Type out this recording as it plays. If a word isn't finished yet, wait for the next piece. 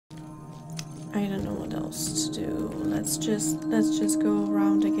I don't know what else to do. Let's just go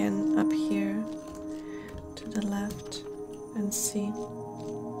around again up here to the left and see.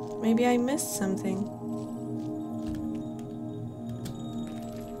 Maybe I missed something.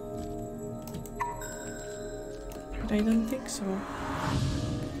 But I don't think so.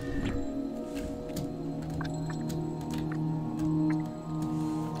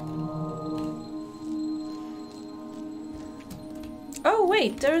 Oh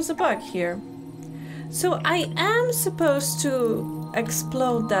wait, there's a bug here. So I am supposed to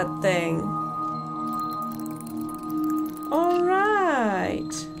explode that thing.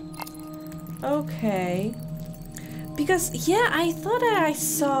 Alright. Okay. Because, yeah, I thought that I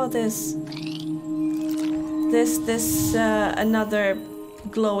saw this another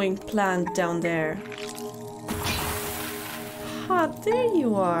glowing plant down there. Ha, there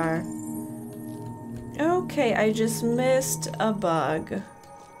you are. Okay, I just missed a bug.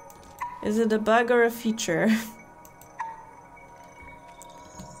 Is it a bug or a feature?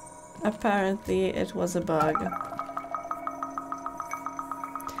 Apparently it was a bug.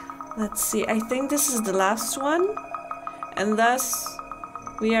 Let's see, I think this is the last one. And thus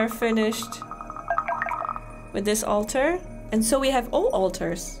we are finished with this altar. And so we have all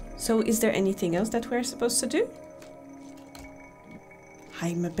altars. So is there anything else that we're supposed to do?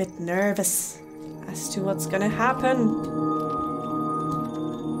 I'm a bit nervous as to what's gonna happen.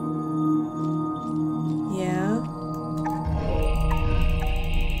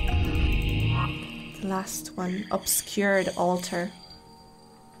 Last one, obscured altar.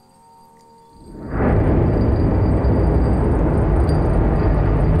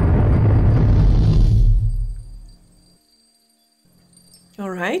 All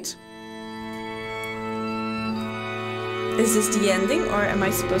right. Is this the ending, or am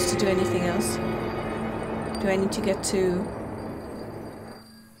I supposed to do anything else? Do I need to get to...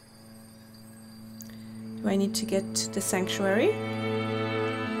 Do I need to get to the sanctuary?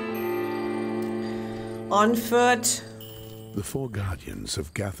 On foot. The four guardians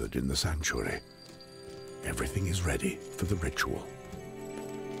have gathered in the sanctuary. Everything is ready for the ritual.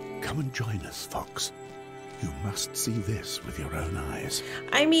 Come and join us, Fox. You must see this with your own eyes.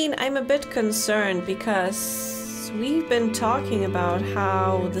 I mean, I'm a bit concerned because we've been talking about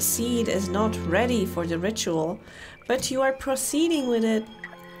how the seed is not ready for the ritual, but you are proceeding with it.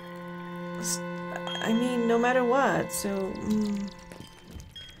 I mean, no matter what, so...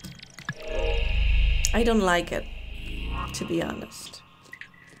 I don't like it, to be honest.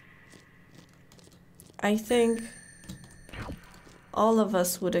 I think all of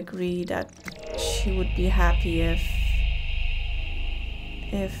us would agree that she would be happy if...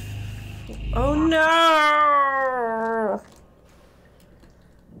 Oh no!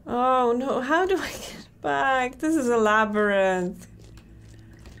 Oh no, how do I get back? This is a labyrinth.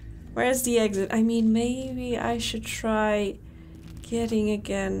 Where's the exit? I mean, maybe I should try getting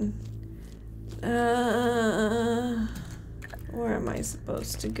again. Where am I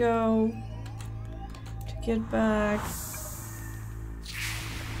supposed to go to get back?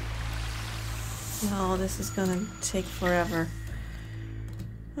 No, this is gonna take forever.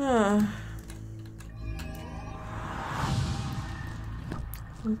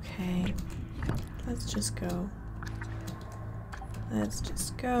 Okay, let's just go. Let's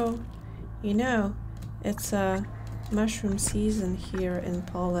just go. You know, it's a mushroom season here in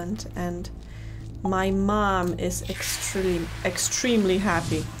Poland, and my mom is extremely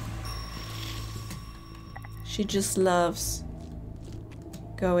happy. She just loves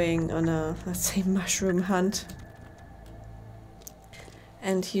going on a, let's say, mushroom hunt.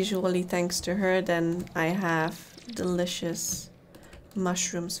 And usually thanks to her, then I have delicious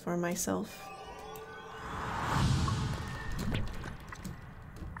mushrooms for myself.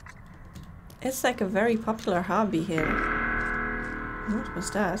 It's like a very popular hobby here. What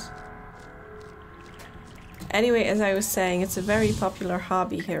was that? Anyway, as I was saying, it's a very popular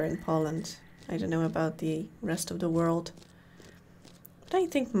hobby here in Poland. I don't know about the rest of the world. But I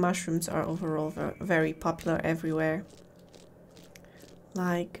think mushrooms are overall very popular everywhere.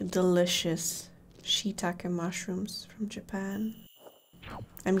 Like delicious shiitake mushrooms from Japan.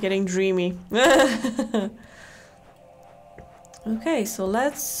 I'm getting dreamy. Okay, so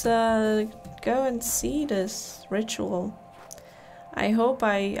let's go and see this ritual. I hope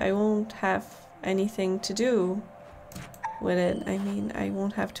I won't have anything to do with it. I mean, I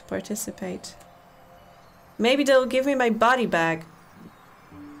won't have to participate. Maybe they'll give me my body back.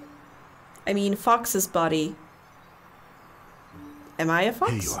 I mean, Fox's body. Am I a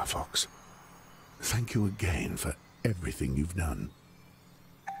fox? Here you are, Fox. Thank you again for everything you've done.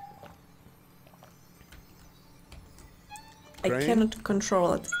 I cannot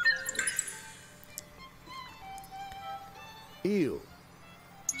control it. Eel.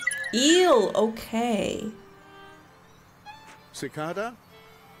 Eel, okay. Cicada?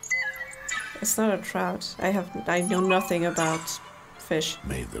 It's not a trout. I know nothing about fish.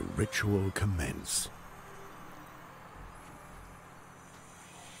 May the ritual commence.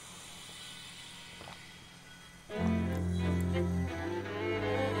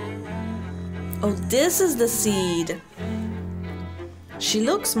 Oh, this is the seed. She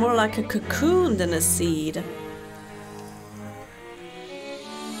looks more like a cocoon than a seed.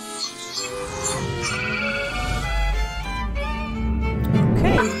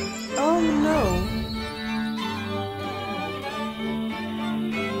 Okay. Oh no.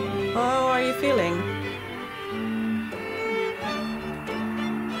 How are you feeling?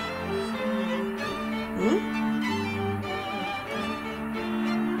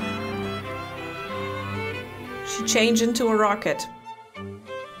 She changed into a rocket,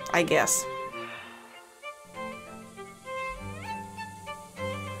 I guess.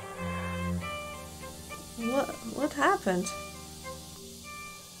 What happened?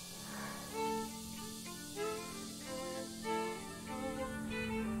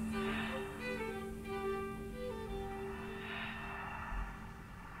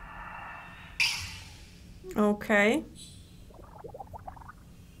 Okay.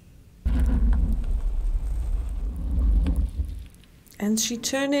 And she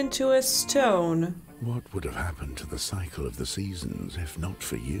turned into a stone. What would have happened to the cycle of the seasons if not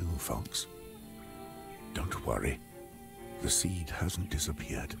for you, Fox? Don't worry. The seed hasn't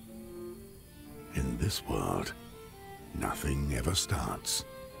disappeared. In this world, nothing ever starts,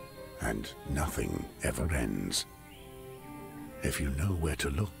 and nothing ever ends. If you know where to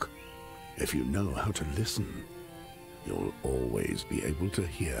look, if you know how to listen, you'll always be able to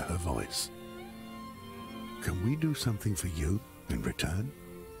hear her voice. Can we do something for you in return?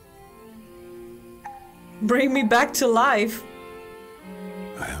 Bring me back to life.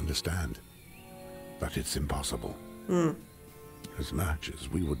 I understand, but it's impossible. As much as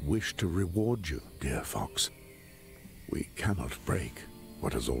we would wish to reward you, dear Fox, we cannot break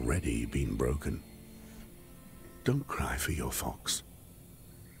what has already been broken. Don't cry for your Fox.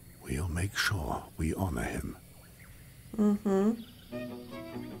 We'll make sure we honor him.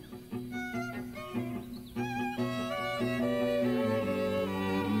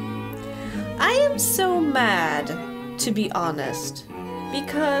 I am so mad, to be honest,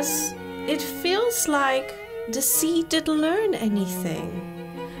 because it feels like the seed didn't learn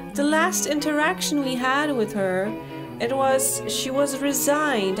anything. The last interaction we had with her, she was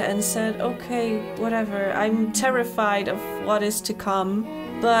resigned and said, okay, whatever, I'm terrified of what is to come,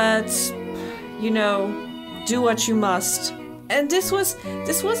 but, you know, do what you must. And this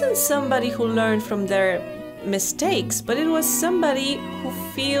wasn't somebody who learned from their mistakes, but it was somebody who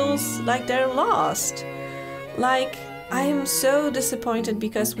feels like they're lost. Like, I am so disappointed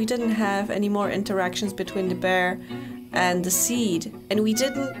because we didn't have any more interactions between the bear and the seed, and we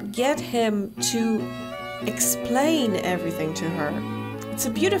didn't get him to explain everything to her. It's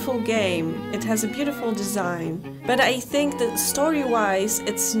a beautiful game, it has a beautiful design, but I think that story-wise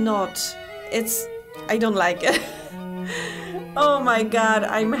I don't like it. Oh my god,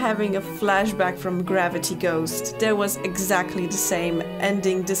 I'm having a flashback from Gravity Ghost. There was exactly the same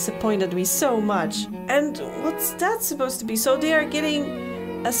ending, disappointed me so much. And what's that supposed to be? So they are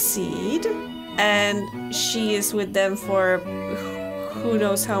getting a seed, and she is with them for who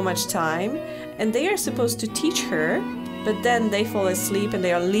knows how much time, and they are supposed to teach her, but then they fall asleep and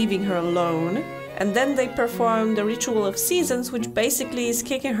they are leaving her alone. And then they perform the Ritual of Seasons, which basically is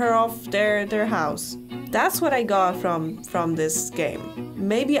kicking her off their house. That's what I got from this game.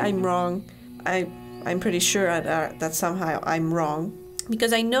 Maybe I'm wrong. I'm pretty sure that somehow I'm wrong,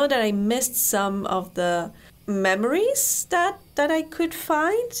 because I know that I missed some of the memories that I could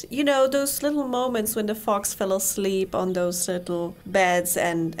find. You know, those little moments when the fox fell asleep on those little beds,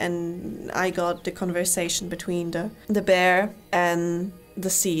 and I got the conversation between the bear and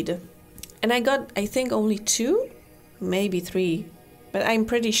the seed. And I got, I think, only 2, maybe 3. But I'm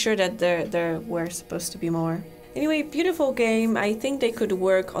pretty sure that there were supposed to be more. Anyway, beautiful game. I think they could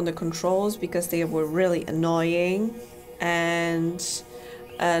work on the controls because they were really annoying. And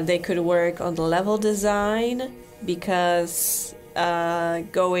they could work on the level design because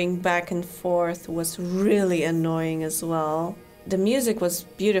going back and forth was really annoying as well. The music was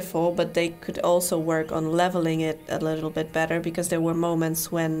beautiful, but they could also work on leveling it a little bit better because there were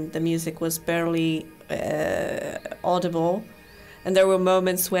moments when the music was barely audible. And there were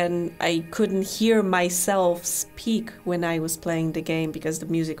moments when I couldn't hear myself speak when I was playing the game because the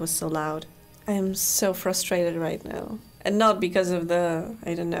music was so loud. I am so frustrated right now. And not because of the,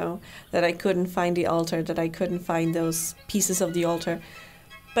 I don't know, that I couldn't find the altar, that I couldn't find those pieces of the altar.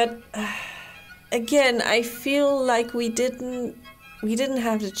 But again, I feel like we didn't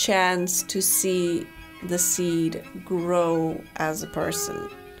have the chance to see the seed grow as a person.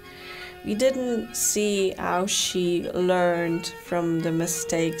 We didn't see how she learned from the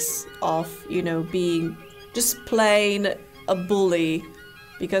mistakes of, you know, being just plain a bully,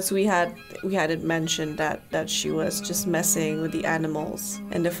 because we had it mentioned that she was just messing with the animals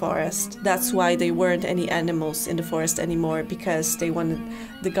in the forest. That's why there weren't any animals in the forest anymore, because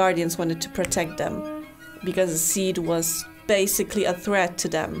the guardians wanted to protect them, because the seed was basically a threat to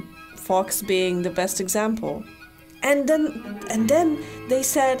them. Fox being the best example. And then they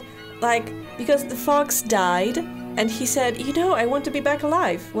said, like, because the fox died, and he said, you know, I want to be back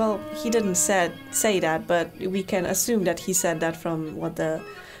alive. Well, he didn't say that, but we can assume that he said that from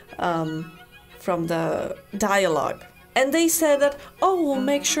the dialogue. And they said that, oh, we'll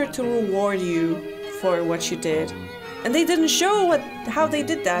make sure to reward you for what you did. And they didn't show how they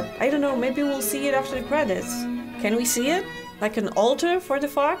did that. I don't know, maybe we'll see it after the credits. Can we see it? Like an altar for the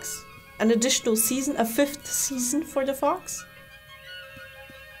fox? An additional season, a 5th season for the fox?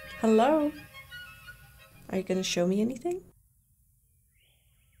 Hello? Are you gonna show me anything?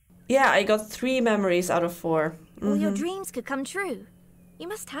 Yeah, I got 3 memories out of 4. All your dreams could come true. You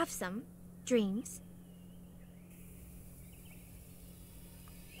must have some dreams.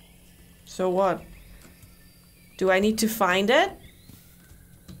 So what? Do I need to find it?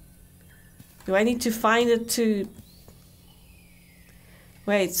 Do I need to find it to...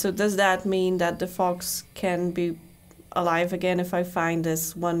 Wait, so does that mean that the fox can be alive again if I find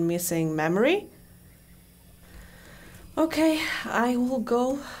this one missing memory? Okay, I will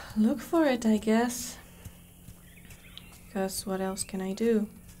go look for it, I guess. Because what else can I do?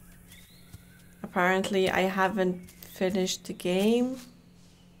 Apparently I haven't finished the game.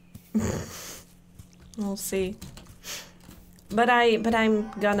 We'll see. But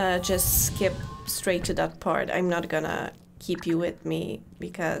I'm gonna just skip straight to that part. I'm not gonna keep you with me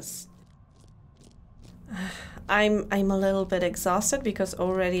because I'm a little bit exhausted, because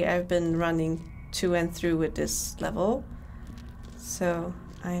already I've been running to and through with this level. So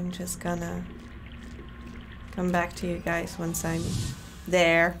I'm just gonna come back to you guys once I'm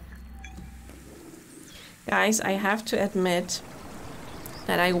there. Guys, I have to admit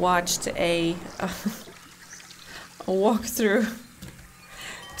that I watched a walkthrough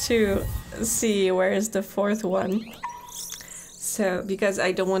to see where is the 4th one. So, because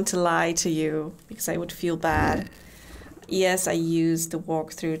I don't want to lie to you, because I would feel bad. Yes, I used the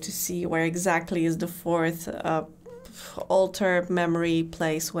walkthrough to see where exactly is the 4th altar, memory,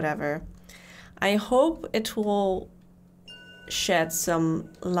 place, whatever. I hope it will shed some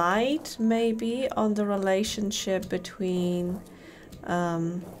light, maybe, on the relationship between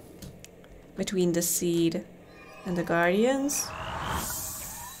the seed and the guardians.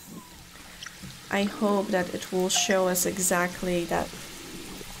 I hope that it will show us exactly that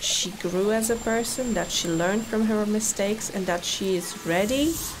she grew as a person, that she learned from her mistakes, and that she is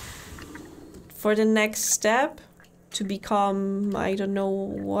ready for the next step to become, I don't know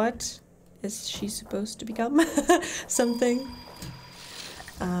what is she supposed to become. Something.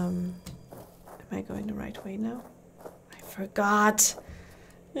 Am I going the right way now? I forgot.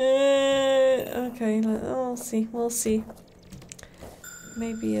 Okay, we'll see. We'll see.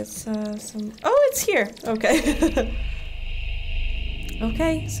 Maybe it's some... Oh, it's here! Okay.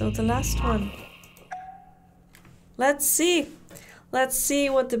 Okay, so the last one. Let's see. Let's see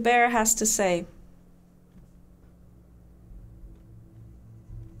what the bear has to say.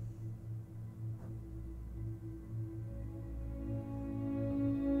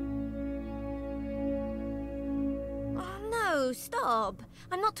 Oh no, stop.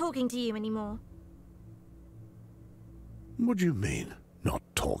 I'm not talking to you anymore. What do you mean, not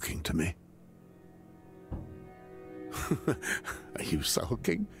talking to me? Are you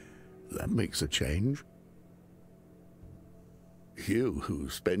sulking? That makes a change. You, who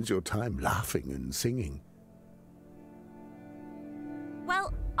spends your time laughing and singing.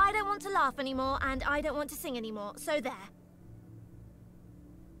 Well, I don't want to laugh anymore, and I don't want to sing anymore, so there.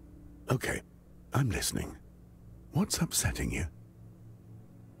 Okay, I'm listening. What's upsetting you?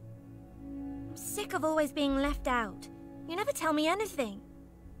 I'm sick of always being left out. You never tell me anything.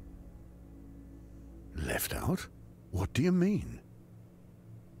 Left out? What do you mean?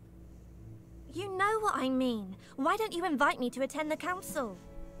 You know what I mean. Why don't you invite me to attend the council?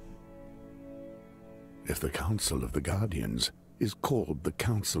 If the Council of the Guardians is called the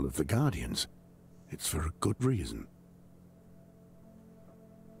Council of the Guardians, it's for a good reason.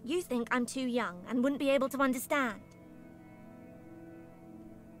 You think I'm too young and wouldn't be able to understand.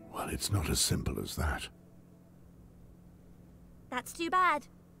 Well, it's not as simple as that. That's too bad.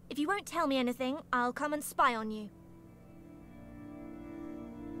 If you won't tell me anything, I'll come and spy on you.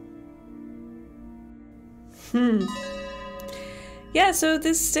 Yeah, so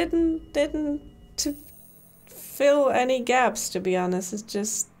this didn't to fill any gaps, to be honest. It's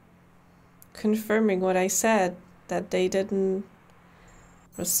just confirming what I said, that they didn't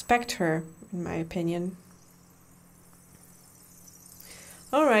respect her, in my opinion.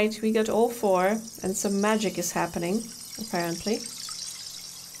 Alright, we got all 4, and some magic is happening, apparently.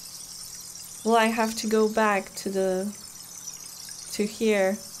 Will I have to go back to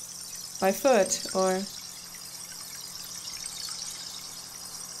here by foot, or...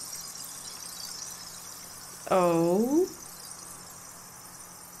 Oh.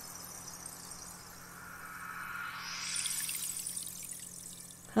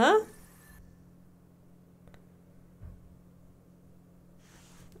 Huh?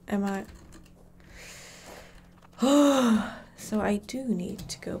 Am I... Oh, so I do need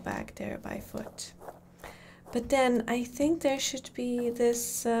to go back there by foot. But then I think there should be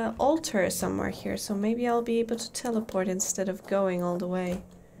this altar somewhere here, so maybe I'll be able to teleport instead of going all the way.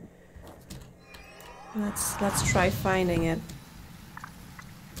 Let's try finding it.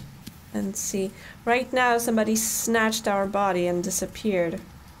 And see. Right now somebody snatched our body and disappeared,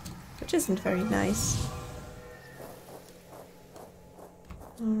 which isn't very nice.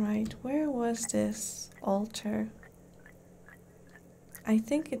 Alright, where was this altar? I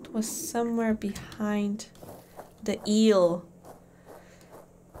think it was somewhere behind the eel.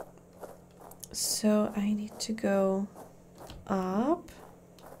 So I need to go up.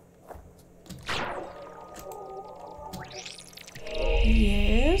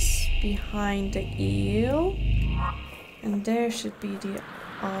 Yes, behind the eel. And there should be the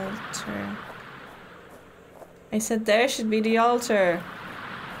altar. I said there should be the altar.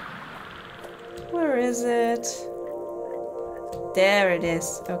 Where is it? There it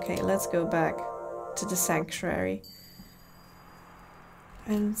is. Okay, let's go back to the sanctuary.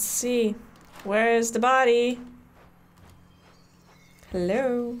 And see. Where is the body?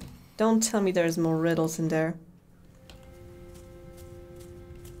 Hello? Don't tell me there's more riddles in there.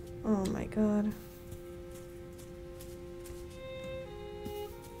 Oh my god.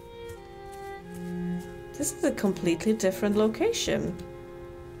 This is a completely different location.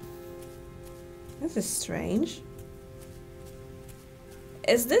 This is strange.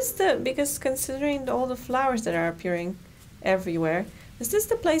 Is this because considering all the flowers that are appearing everywhere, is this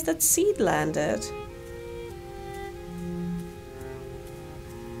the place that Seed landed?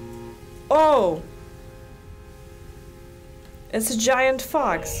 Oh! It's a giant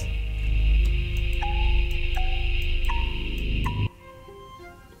fox.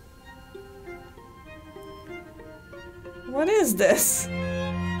 What is this?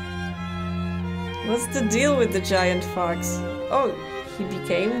 What's the deal with the giant fox? Oh, he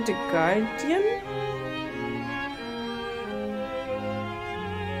became the guardian?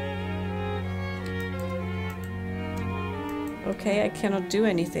 Okay, I cannot do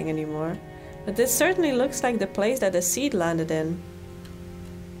anything anymore. But this certainly looks like the place that the seed landed in.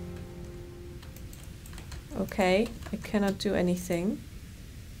 Okay, I cannot do anything.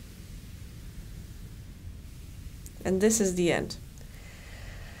 And this is the end.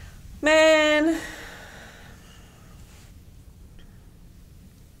 Man!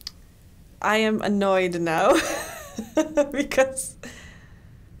 I am annoyed now. Because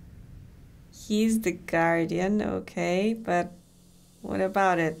he's the guardian, okay, but what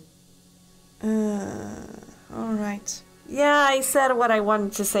about it? Alright. Yeah, I said what I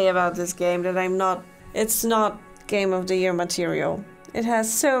wanted to say about this game, that it's not Game of the Year material. It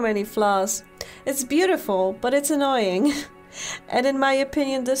has so many flaws. It's beautiful, but it's annoying. And in my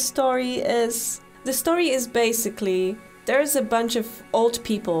opinion, the story is basically, there's a bunch of old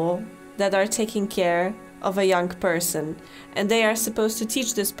people that are taking care of a young person, and they are supposed to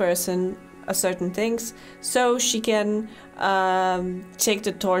teach this person certain things so she can take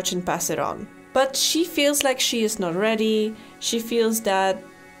the torch and pass it on. But she feels like she is not ready. She feels that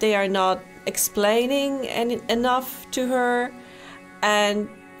they are not explaining enough to her, and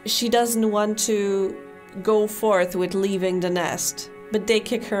she doesn't want to go forth with leaving the nest, but they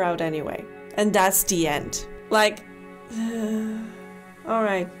kick her out anyway. And that's the end. Like,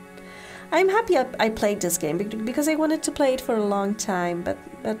 alright. I'm happy I played this game because I wanted to play it for a long time, but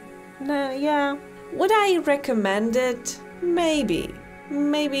yeah. Would I recommend it? Maybe.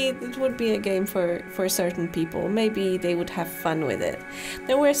 Maybe it would be a game for certain people. Maybe they would have fun with it.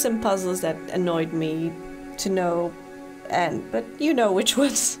 There were some puzzles that annoyed me to no end, but you know which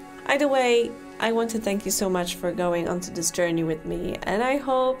ones. Either way, I want to thank you so much for going onto this journey with me, and I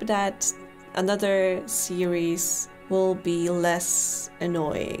hope that another series will be less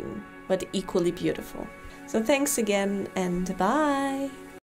annoying, but equally beautiful. So thanks again, and bye!